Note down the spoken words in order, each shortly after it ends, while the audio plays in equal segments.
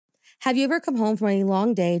Have you ever come home from a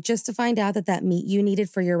long day just to find out that meat you needed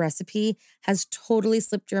for your recipe has totally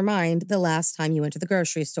slipped your mind the last time you went to the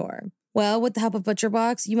grocery store? Well, with the help of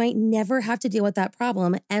ButcherBox, you might never have to deal with that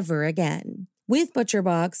problem ever again. With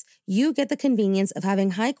ButcherBox, you get the convenience of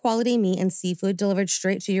having high-quality meat and seafood delivered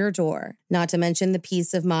straight to your door. Not to mention the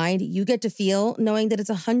peace of mind you get to feel knowing that it's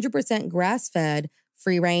 100% grass-fed,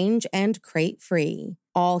 free-range, and crate-free.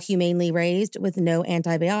 All humanely raised with no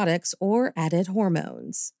antibiotics or added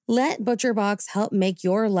hormones. Let ButcherBox help make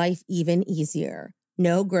your life even easier.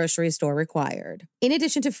 No grocery store required. In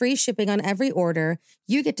addition to free shipping on every order,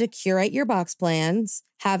 you get to curate your box plans,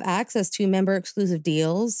 have access to member-exclusive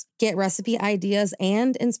deals, get recipe ideas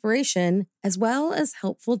and inspiration, as well as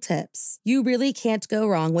helpful tips. You really can't go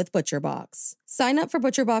wrong with ButcherBox. Sign up for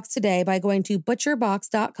ButcherBox today by going to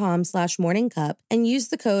butcherbox.com/morningcup and use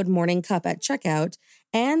the code morningcup at checkout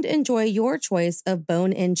and enjoy your choice of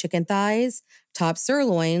bone-in chicken thighs, top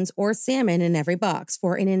sirloins, or salmon in every box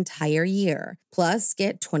for an entire year. Plus,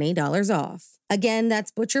 get $20 off. Again,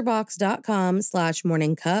 that's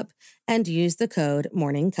butcherbox.com/morningcup and use the code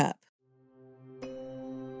morningcup.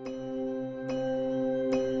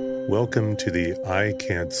 Welcome to the I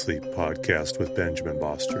Can't Sleep podcast with Benjamin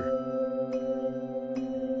Boster.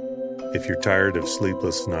 If you're tired of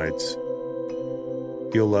sleepless nights,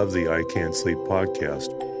 you'll love the I Can't Sleep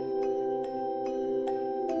podcast.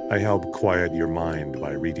 I help quiet your mind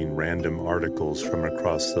by reading random articles from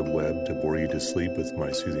across the web to bore you to sleep with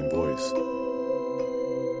my soothing voice.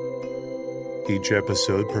 Each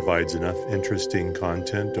episode provides enough interesting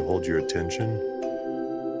content to hold your attention,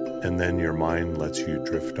 and then your mind lets you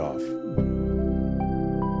drift off.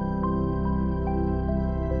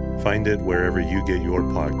 Find it wherever you get your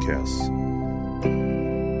podcasts.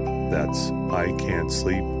 That's I Can't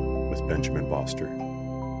Sleep with Benjamin Boster.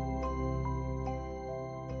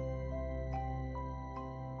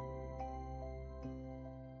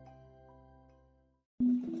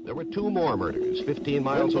 There were two more murders 15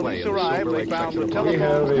 miles away. When police arrived, they found the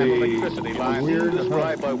telephone and electricity lines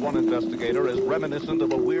described by one investigator as reminiscent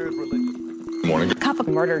of a weird religion.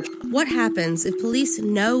 Couple murder. What happens if police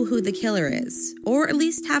know who the killer is, or at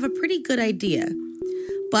least have a pretty good idea,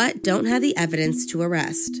 but don't have the evidence to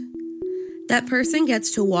arrest? That person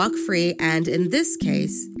gets to walk free and, in this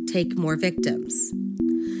case, take more victims.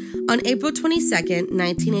 On April 22nd,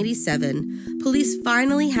 1987, police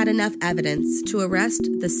finally had enough evidence to arrest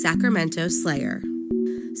the Sacramento Slayer.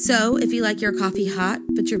 So, if you like your coffee hot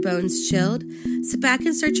but your bones chilled, sit back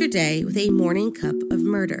and start your day with a morning cup of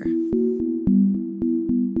murder.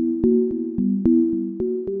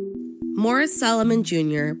 Morris Solomon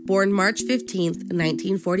Jr., born March 15,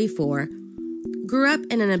 1944, grew up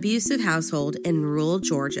in an abusive household in rural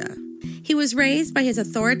Georgia. He was raised by his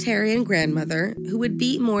authoritarian grandmother, who would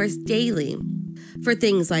beat Morris daily for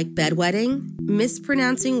things like bedwetting,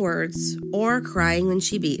 mispronouncing words, or crying when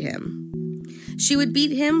she beat him. She would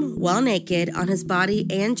beat him while naked on his body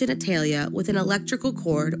and genitalia with an electrical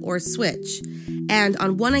cord or switch, and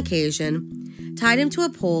on one occasion, tied him to a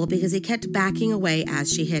pole because he kept backing away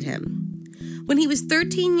as she hit him. When he was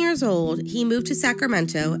 13 years old, he moved to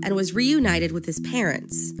Sacramento and was reunited with his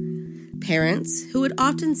parents. Parents who would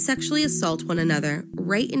often sexually assault one another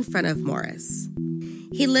right in front of Morris.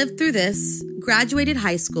 He lived through this, graduated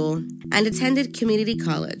high school, and attended community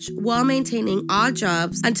college while maintaining odd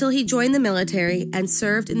jobs until he joined the military and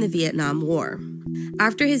served in the Vietnam War.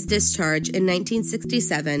 After his discharge in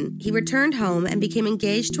 1967, he returned home and became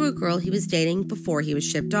engaged to a girl he was dating before he was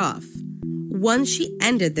shipped off. Once she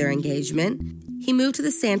ended their engagement, he moved to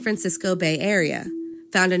the San Francisco Bay Area,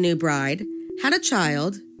 found a new bride, had a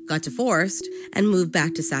child, got divorced, and moved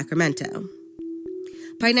back to Sacramento.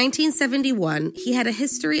 By 1971, he had a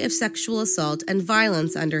history of sexual assault and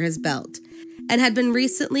violence under his belt, and had been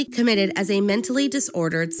recently committed as a mentally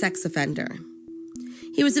disordered sex offender.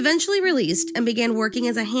 He was eventually released and began working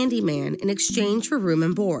as a handyman in exchange for room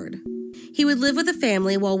and board. He would live with a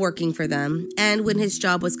family while working for them, and when his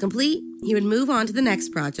job was complete, he would move on to the next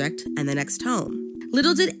project and the next home.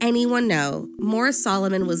 Little did anyone know, Morris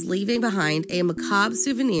Solomon was leaving behind a macabre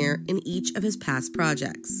souvenir in each of his past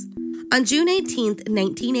projects. On June 18,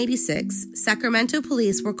 1986, Sacramento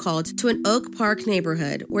police were called to an Oak Park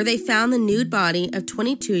neighborhood where they found the nude body of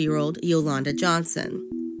 22-year-old Yolanda Johnson.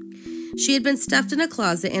 She had been stuffed in a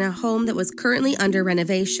closet in a home that was currently under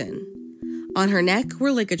renovation. On her neck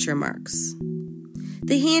were ligature marks.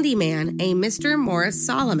 The handyman, a Mr. Morris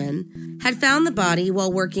Solomon, had found the body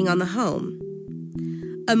while working on the home.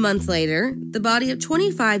 A month later, the body of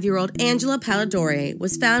 25-year-old Angela Palladore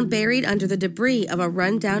was found buried under the debris of a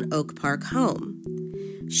run-down Oak Park home.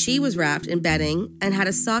 She was wrapped in bedding and had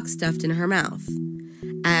a sock stuffed in her mouth.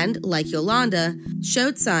 and, like Yolanda,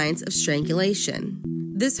 showed signs of strangulation.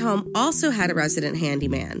 This home also had a resident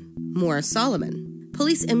handyman, Morris Solomon.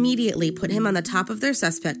 Police immediately put him on the top of their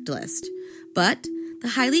suspect list, but the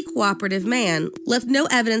highly cooperative man left no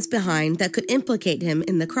evidence behind that could implicate him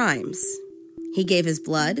in the crimes. He gave his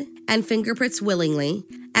blood and fingerprints willingly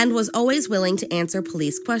and was always willing to answer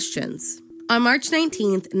police questions. On March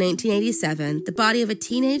 19, 1987, the body of a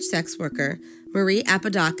teenage sex worker, Marie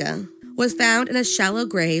Apodaca, was found in a shallow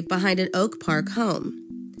grave behind an Oak Park home.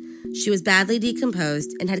 She was badly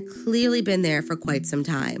decomposed and had clearly been there for quite some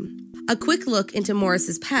time. A quick look into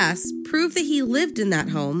Morris's past proved that he lived in that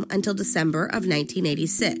home until December of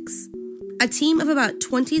 1986. A team of about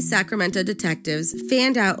 20 Sacramento detectives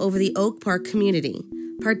fanned out over the Oak Park community,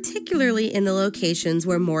 particularly in the locations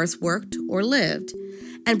where Morris worked or lived,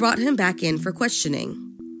 and brought him back in for questioning.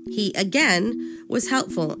 He, again, was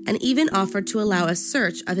helpful and even offered to allow a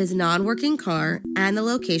search of his non-working car and the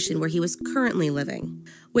location where he was currently living.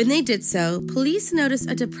 When they did so, police noticed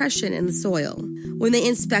a depression in the soil. When they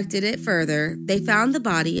inspected it further, they found the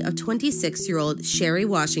body of 26-year-old Sherry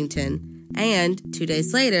Washington and, 2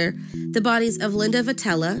 days later, the bodies of Linda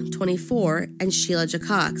Vitella, 24, and Sheila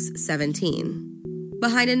Jacox, 17,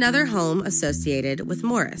 behind another home associated with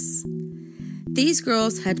Morris. These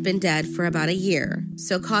girls had been dead for about a year,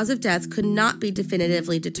 so cause of death could not be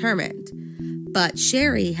definitively determined, but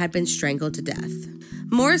Sherry had been strangled to death.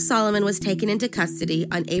 Morris Solomon was taken into custody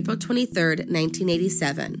on April 23,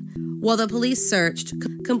 1987, while the police searched,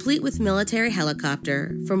 complete with military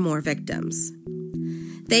helicopter, for more victims.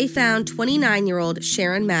 They found 29-year-old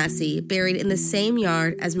Sharon Massey buried in the same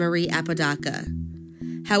yard as Marie Apodaca.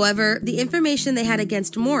 However, the information they had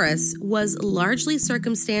against Morris was largely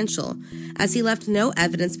circumstantial, as he left no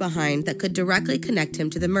evidence behind that could directly connect him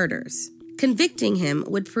to the murders. Convicting him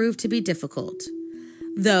would prove to be difficult,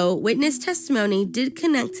 though witness testimony did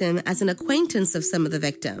connect him as an acquaintance of some of the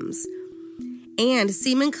victims, and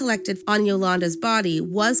semen collected on Yolanda's body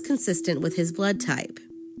was consistent with his blood type.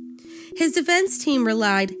 His defense team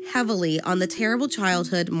relied heavily on the terrible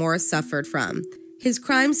childhood Morris suffered from. His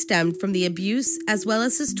crimes stemmed from the abuse as well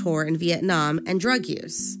as his tour in Vietnam and drug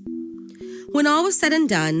use. When all was said and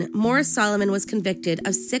done, Morris Solomon was convicted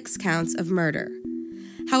of 6 counts of murder.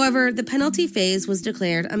 However, the penalty phase was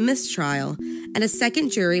declared a mistrial, and a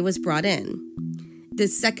second jury was brought in.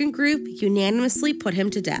 This second group unanimously put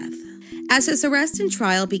him to death. As his arrest and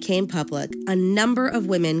trial became public, a number of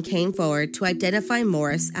women came forward to identify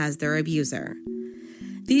Morris as their abuser.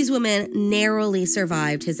 These women narrowly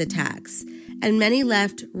survived his attacks, and many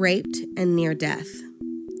left raped and near death.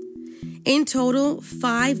 In total,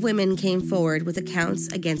 5 women came forward with accounts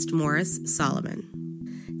against Morris Solomon.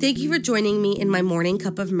 Thank you for joining me in my morning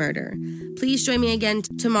cup of murder. Please join me again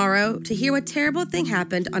tomorrow to hear what terrible thing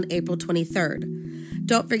happened on April 23rd.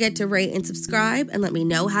 Don't forget to rate and subscribe and let me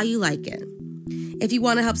know how you like it. If you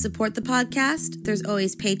want to help support the podcast, there's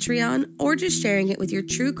always Patreon or just sharing it with your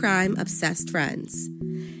true crime obsessed friends.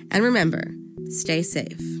 And remember, stay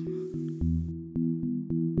safe.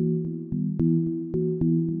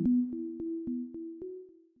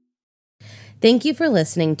 Thank you for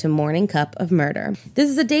listening to Morning Cup of Murder.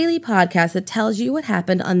 This is a daily podcast that tells you what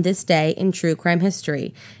happened on this day in true crime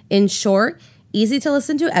history. In short, easy to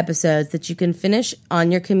listen to episodes that you can finish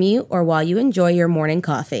on your commute or while you enjoy your morning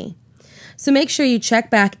coffee. So make sure you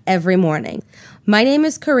check back every morning. My name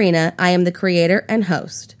is Karina. I am the creator and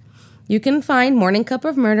host. You can find Morning Cup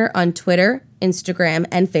of Murder on Twitter, Instagram,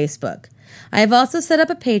 and Facebook. I have also set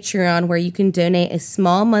up a Patreon where you can donate a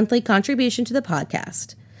small monthly contribution to the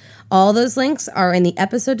podcast. All those links are in the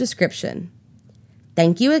episode description.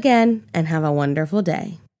 Thank you again, and have a wonderful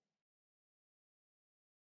day.